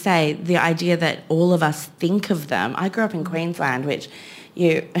like you say, the idea that all of us think of them. I grew up in Queensland, which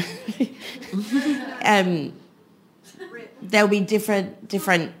there'll be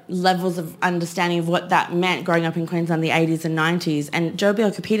different levels of understanding of what that meant growing up in Queensland in the 80s and 90s. And Joh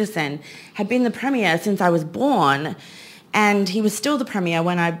Bjelke-Petersen had been the Premier since I was born, and he was still the Premier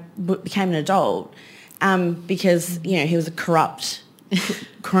when I became an adult because, he was a corrupt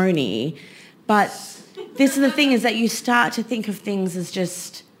crony. But this is the thing, is that you start to think of things as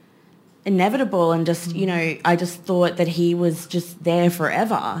just inevitable and just, I just thought that he was just there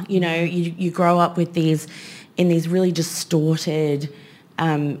forever. You grow up with in these really distorted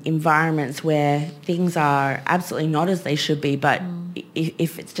environments where things are absolutely not as they should be, but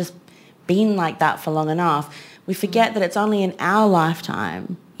if it's just been like that for long enough, we forget that it's only in our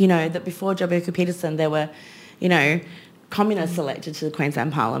lifetime, that before Joh Bjelke-Petersen there were, communists elected to the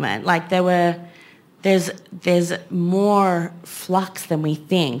Queensland Parliament. Like there's more flux than we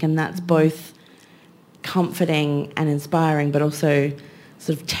think, and that's both comforting and inspiring, but also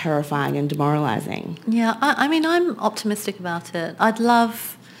sort of terrifying and demoralising. Yeah, I mean, I'm optimistic about it. I'd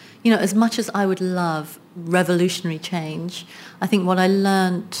love, as much as I would love revolutionary change, I think what I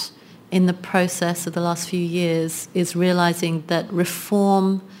learnt in the process of the last few years is realising that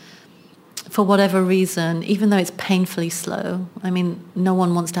reform, for whatever reason, even though it's painfully slow, I mean, no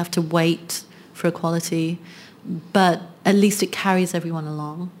one wants to have to wait for equality, but at least it carries everyone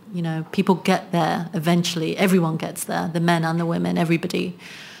along. People get there eventually. Everyone gets there, the men and the women, everybody.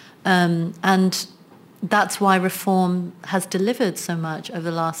 And that's why reform has delivered so much over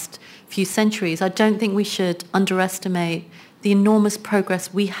the last few centuries. I don't think we should underestimate the enormous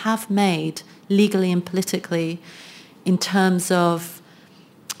progress we have made legally and politically in terms of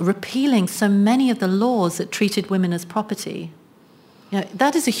repealing so many of the laws that treated women as property.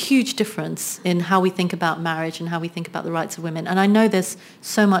 That is a huge difference in how we think about marriage and how we think about the rights of women. And I know there's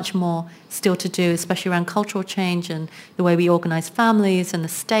so much more still to do, especially around cultural change and the way we organise families and the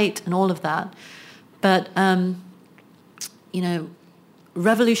state and all of that. But,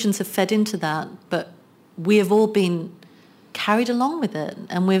 revolutions have fed into that, but we have all been carried along with it.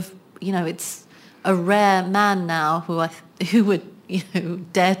 And it's a rare man now who would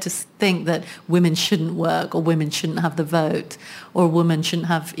dare to think that women shouldn't work or women shouldn't have the vote or a woman shouldn't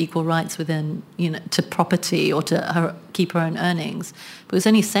have equal rights within, to property or to keep her own earnings. But it was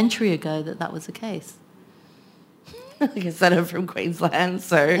only a century ago that was the case. Like I said, I'm from Queensland,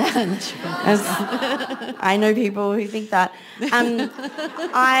 so I know people who think that.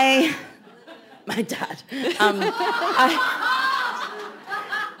 My dad.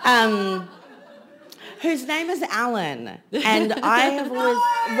 Whose name is Alan, and I have always,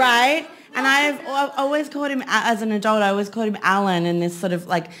 right? And I've always called him, as an adult, I always called him Alan in this sort of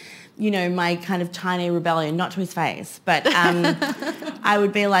my kind of tiny rebellion, not to his face, but I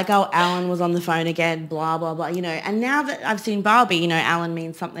would be like, oh, Alan was on the phone again, blah, blah, blah, And now that I've seen Barbie, Alan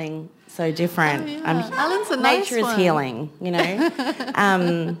means something so different. Oh, yeah. Alan's a nice nature one. Is healing,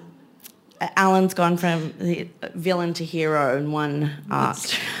 Alan's gone from the villain to hero in one arc.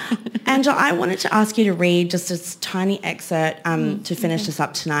 Angela, I wanted to ask you to read just a tiny excerpt to finish this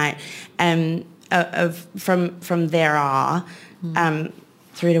up tonight, from There Are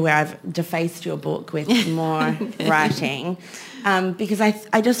through to where I've defaced your book with more writing, because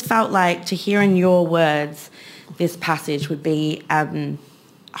I just felt like to hear in your words this passage would be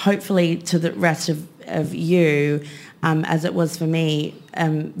hopefully to the rest of you, as it was for me,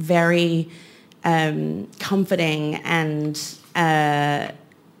 very comforting and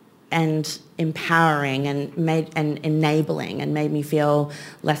empowering and enabling, and made me feel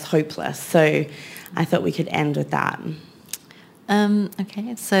less hopeless. So I thought we could end with that.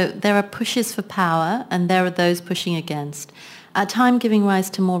 Okay, so there are pushes for power and there are those pushing against. At times giving rise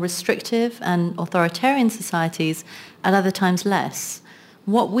to more restrictive and authoritarian societies, at other times less.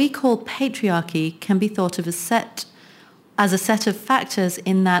 What we call patriarchy can be thought of as a set of factors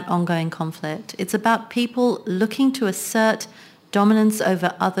in that ongoing conflict. It's about people looking to assert dominance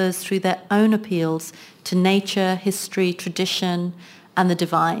over others through their own appeals to nature, history, tradition, and the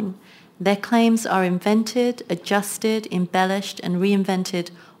divine. Their claims are invented, adjusted, embellished, and reinvented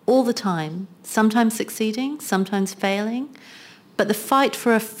all the time, sometimes succeeding, sometimes failing. But the fight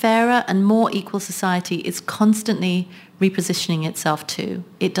for a fairer and more equal society is constantly repositioning itself too.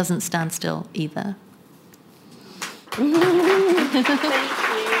 It doesn't stand still either. Thank you. It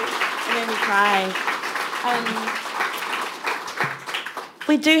made me cry.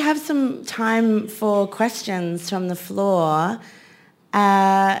 We do have some time for questions from the floor.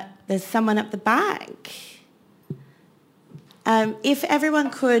 There's someone up the back. If everyone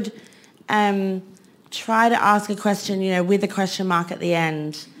could try to ask a question, with a question mark at the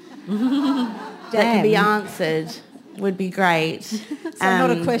end that can be answered. would be great. So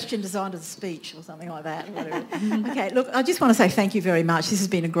not a question designed as a speech or something like that. Okay, look, I just want to say thank you very much. This has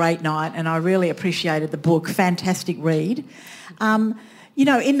been a great night and I really appreciated the book. Fantastic read. You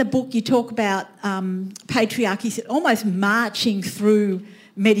know, in the book you talk about patriarchy almost marching through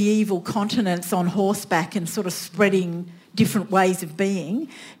medieval continents on horseback and sort of spreading different ways of being.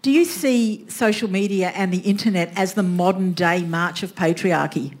 Do you see social media and the internet as the modern day march of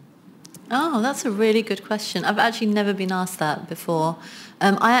patriarchy? Oh, that's a really good question. I've actually never been asked that before.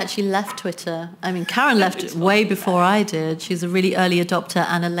 I actually left Twitter. I mean, Karen left way before I did. She's a really early adopter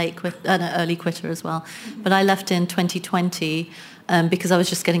and an early quitter as well. But I left in 2020 because I was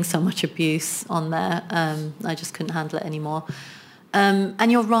just getting so much abuse on there. I just couldn't handle it anymore.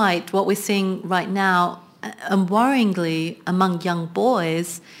 And you're right. What we're seeing right now, and worryingly among young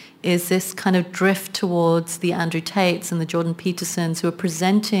boys, is this kind of drift towards the Andrew Tates and the Jordan Petersons who are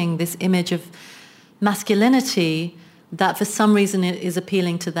presenting this image of masculinity that for some reason is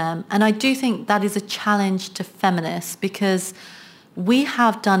appealing to them. And I do think that is a challenge to feminists because we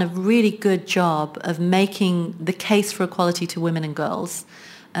have done a really good job of making the case for equality to women and girls.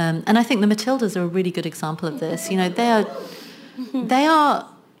 And I think the Matildas are a really good example of this. You know, they are,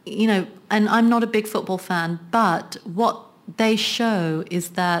 you know, and I'm not a big football fan, but what they show is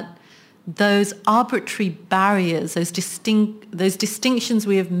that those arbitrary barriers, those distinctions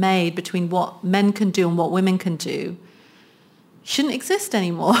we have made between what men can do and what women can do shouldn't exist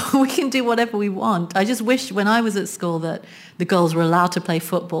anymore. We can do whatever we want. I just wish when I was at school that the girls were allowed to play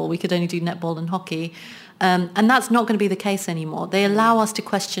football. We could only do netball and hockey. And that's not going to be the case anymore. They allow us to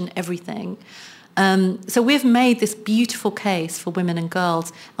question everything. So we've made this beautiful case for women and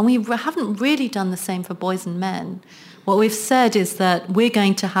girls, and we haven't really done the same for boys and men. What we've said is that we're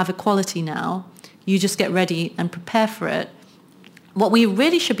going to have equality now. You just get ready and prepare for it. What we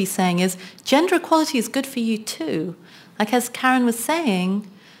really should be saying is gender equality is good for you too. Like as Karen was saying,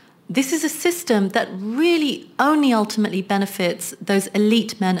 this is a system that really only ultimately benefits those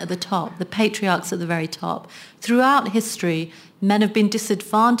elite men at the top, the patriarchs at the very top. Throughout history, men have been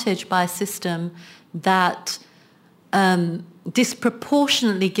disadvantaged by a system that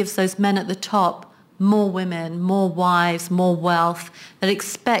disproportionately gives those men at the top more women, more wives, more wealth, that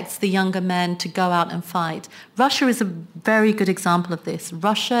expects the younger men to go out and fight. Russia is a very good example of this.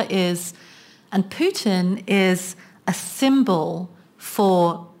 Russia is, and Putin is a symbol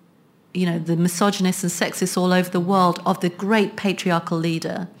for, you know, the misogynists and sexists all over the world of the great patriarchal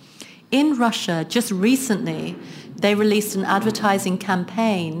leader. In Russia, just recently, they released an advertising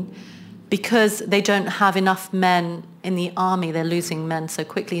campaign because they don't have enough men in the army. They're losing men so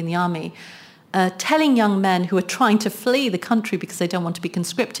quickly in the army. Telling young men who are trying to flee the country because they don't want to be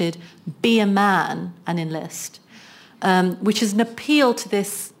conscripted, be a man and enlist, which is an appeal to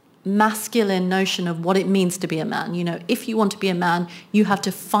this masculine notion of what it means to be a man. You know, if you want to be a man, you have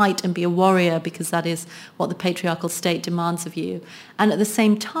to fight and be a warrior because that is what the patriarchal state demands of you. And at the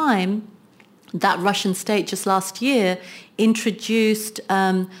same time, that Russian state just last year introduced,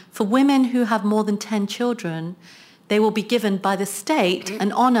 for women who have more than 10 children, they will be given by the state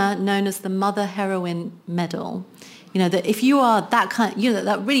an honour known as the Mother Heroine Medal. You know, that if you are that kind, you know,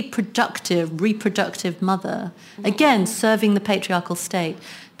 that really productive, reproductive mother, again, serving the patriarchal state,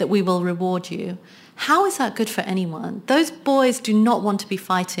 that we will reward you. How is that good for anyone? Those boys do not want to be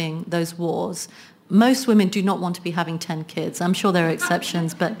fighting those wars. Most women do not want to be having 10 kids. I'm sure there are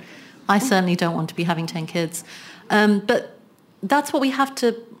exceptions, but I certainly don't want to be having 10 kids. But that's what we have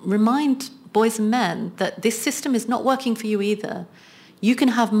to remind boys and men, that this system is not working for you either. You can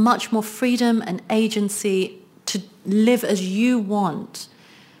have much more freedom and agency to live as you want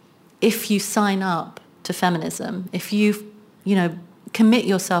if you sign up to feminism, if you know, commit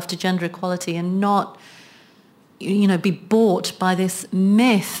yourself to gender equality and not, you know, be bought by this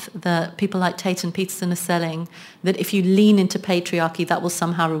myth that people like Tate and Peterson are selling, that if you lean into patriarchy, that will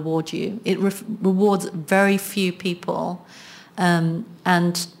somehow reward you. It rewards very few people.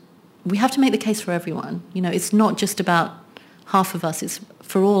 And we have to make the case for everyone. You know, it's not just about half of us, it's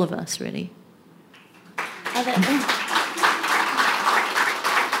for all of us, really.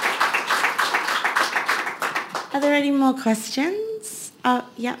 Are there any more questions?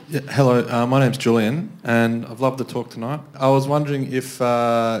 Yeah. Hello, my name's Julian, and I've loved the talk tonight. I was wondering if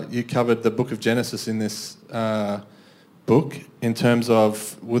you covered the Book of Genesis in this book, in terms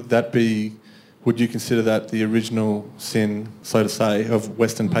of would you consider that the original sin, so to say, of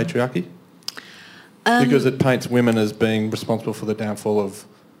Western patriarchy? Because it paints women as being responsible for the downfall of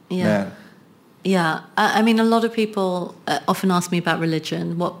man. Yeah, I mean, a lot of people often ask me about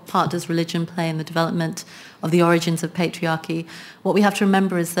religion. What part does religion play in the development of the origins of patriarchy? What we have to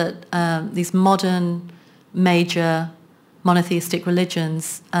remember is that these modern major monotheistic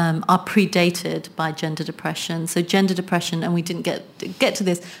religions are predated by gender depression. So gender depression, and we didn't get to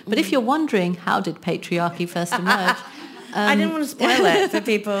this, but if you're wondering how did patriarchy first emerge, I didn't want to spoil it for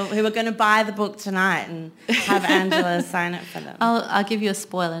people who are going to buy the book tonight and have Angela sign it for them. I'll give you a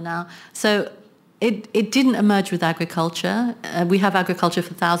spoiler now. So it didn't emerge with agriculture. We have agriculture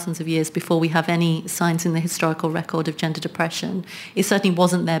for thousands of years before we have any signs in the historical record of gender depression. It certainly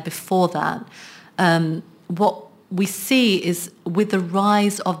wasn't there before that. What we see is with the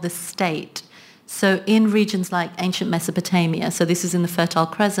rise of the state, so in regions like ancient Mesopotamia, so this is in the Fertile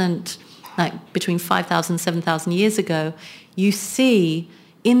Crescent, like between 5,000 and 7,000 years ago, you see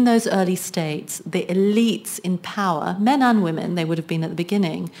in those early states, the elites in power, men and women, they would have been at the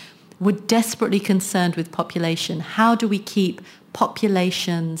beginning, were desperately concerned with population. How do we keep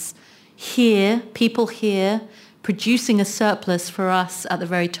populations here, people here, producing a surplus for us at the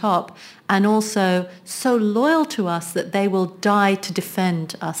very top, and also so loyal to us that they will die to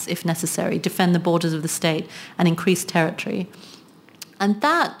defend us if necessary, defend the borders of the state and increase territory. And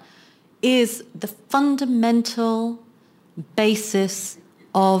that is the fundamental basis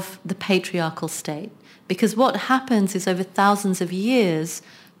of the patriarchal state. Because what happens is over thousands of years,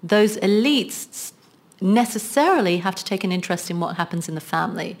 those elites necessarily have to take an interest in what happens in the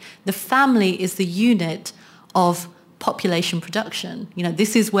family. The family is the unit of population production. You know,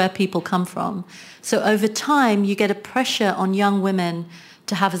 this is where people come from. So over time, you get a pressure on young women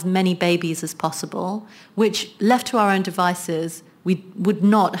to have as many babies as possible, which left to our own devices, we would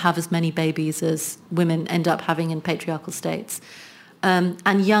not have as many babies as women end up having in patriarchal states.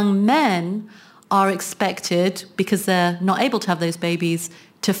 And young men are expected, because they're not able to have those babies,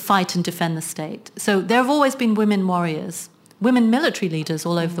 to fight and defend the state. So there have always been women warriors, women military leaders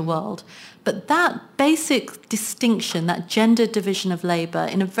all over the world. But that basic distinction, that gender division of labour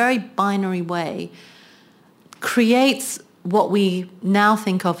in a very binary way, creates what we now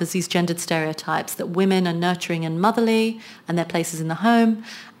think of as these gendered stereotypes, that women are nurturing and motherly and their place is in the home,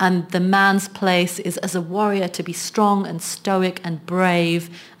 and the man's place is as a warrior to be strong and stoic and brave,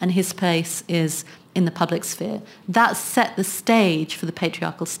 and his place is in the public sphere. That set the stage for the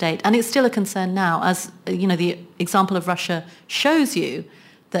patriarchal state, and it's still a concern now, as you know, the example of Russia shows you,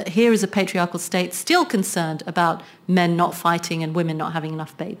 that here is a patriarchal state still concerned about men not fighting and women not having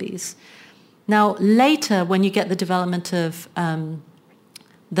enough babies. Now, later, when you get the development of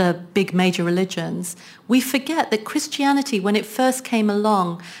the big major religions, we forget that Christianity, when it first came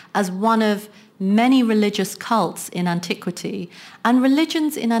along as one of many religious cults in antiquity, and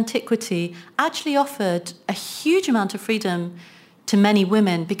religions in antiquity actually offered a huge amount of freedom to many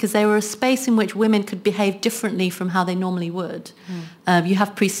women because they were a space in which women could behave differently from how they normally would. You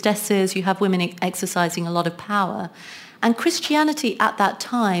have priestesses, you have women exercising a lot of power. And Christianity at that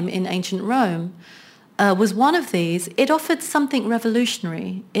time in ancient Rome was one of these. It offered something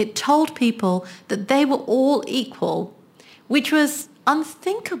revolutionary. It told people that they were all equal, which was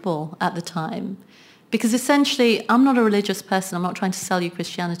unthinkable at the time. Because essentially, I'm not a religious person, I'm not trying to sell you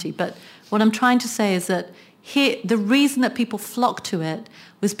Christianity, but what I'm trying to say is that here, the reason that people flocked to it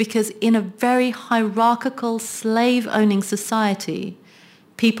was because in a very hierarchical, slave-owning society,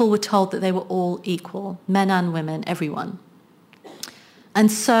 people were told that they were all equal, men and women, everyone.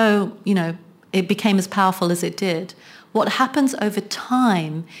 And so, you know, it became as powerful as it did. What happens over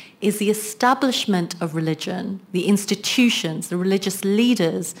time is the establishment of religion, the institutions, the religious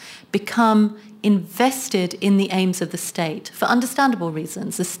leaders become invested in the aims of the state for understandable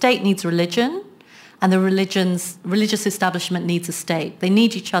reasons. The state needs religion, and the religious establishment needs a state. They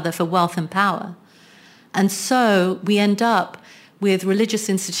need each other for wealth and power. And so we end up with religious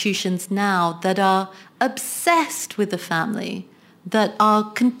institutions now that are obsessed with the family, that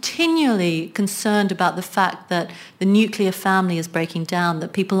are continually concerned about the fact that the nuclear family is breaking down,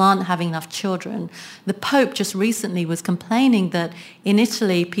 that people aren't having enough children. The Pope just recently was complaining that in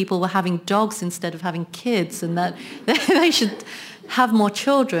Italy people were having dogs instead of having kids and that they should have more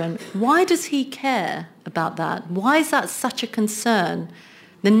children. Why does he care about that? Why is that such a concern?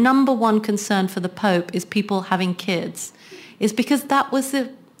 The number one concern for the Pope is people having kids. Is because that was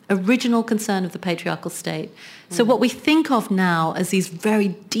the original concern of the patriarchal state. So what we think of now as these very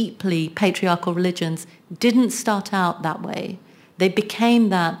deeply patriarchal religions didn't start out that way. They became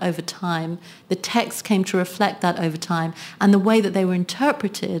that over time. The text came to reflect that over time, and the way that they were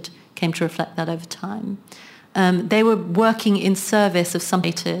interpreted came to reflect that over time. They were working in service of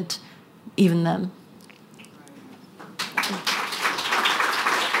something, even them.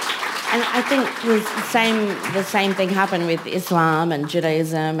 And I think the same thing happened with Islam and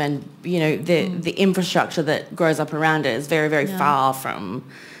Judaism, and you know the infrastructure that grows up around it is very, very far from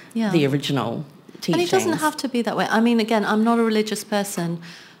the original teachings. And it doesn't have to be that way. I mean, again, I'm not a religious person,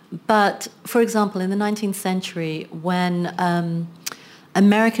 but for example, in the 19th century, when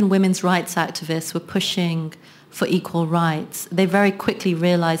American women's rights activists were pushing for equal rights, they very quickly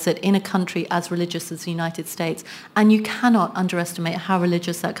realized that in a country as religious as the United States, and you cannot underestimate how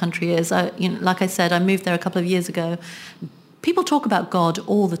religious that country is. Like I said, I moved there a couple of years ago. People talk about God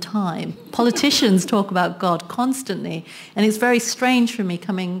all the time. Politicians talk about God constantly. And it's very strange for me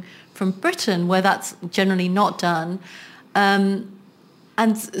coming from Britain, where that's generally not done.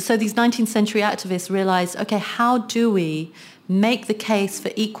 And so these 19th century activists realized, okay, how do we make the case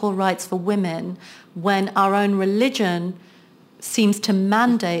for equal rights for women when our own religion seems to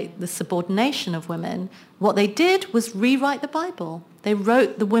mandate the subordination of women? What they did was rewrite the Bible. They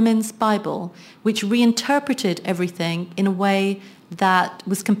wrote the Women's Bible, which reinterpreted everything in a way that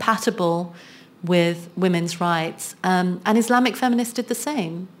was compatible with women's rights. And Islamic feminists did the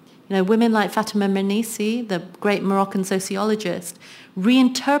same. You know, women like Fatima Mernissi, the great Moroccan sociologist,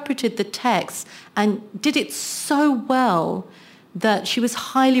 reinterpreted the text and did it so well that she was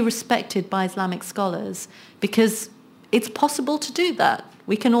highly respected by Islamic scholars, because it's possible to do that.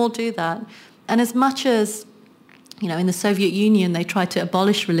 We can all do that. And as much as, you know, in the Soviet Union, they tried to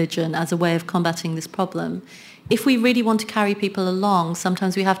abolish religion as a way of combating this problem, if we really want to carry people along,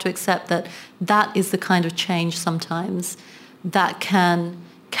 sometimes we have to accept that that is the kind of change sometimes that can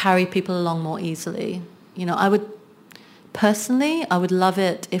carry people along more easily. You know, I would love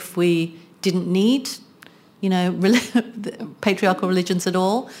it if we didn't need, you know, patriarchal religions at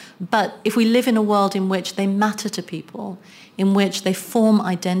all. But if we live in a world in which they matter to people, in which they form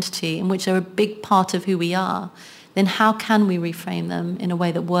identity, in which they're a big part of who we are, then how can we reframe them in a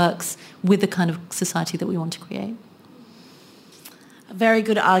way that works with the kind of society that we want to create? A very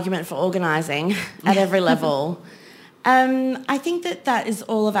good argument for organising at every level. I think that is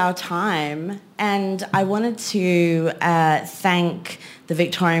all of our time, and I wanted to thank the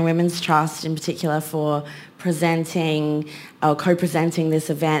Victorian Women's Trust in particular for co-presenting this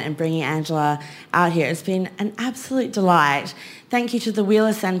event and bringing Angela out here. It's been an absolute delight. Thank you to the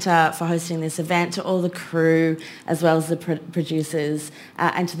Wheeler Centre for hosting this event, to all the crew as well as the producers,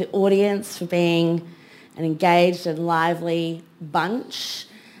 and to the audience for being an engaged and lively bunch.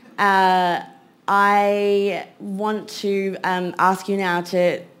 I want to ask you now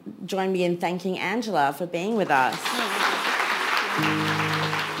to join me in thanking Angela for being with us.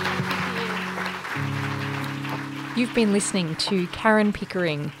 You've been listening to Karen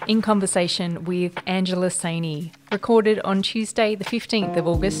Pickering in conversation with Angela Saini, recorded on Tuesday the 15th of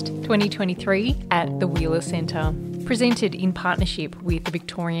August 2023 at the Wheeler Centre, presented in partnership with the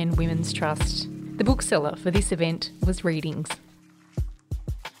Victorian Women's Trust. The bookseller for this event was Readings.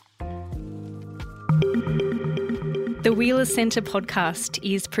 The Wheeler Centre podcast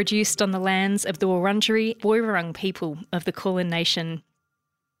is produced on the lands of the Wurundjeri Woiwurrung people of the Kulin Nation.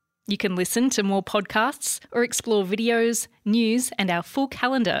 You can listen to more podcasts or explore videos, news and our full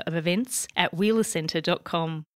calendar of events at wheelercentre.com.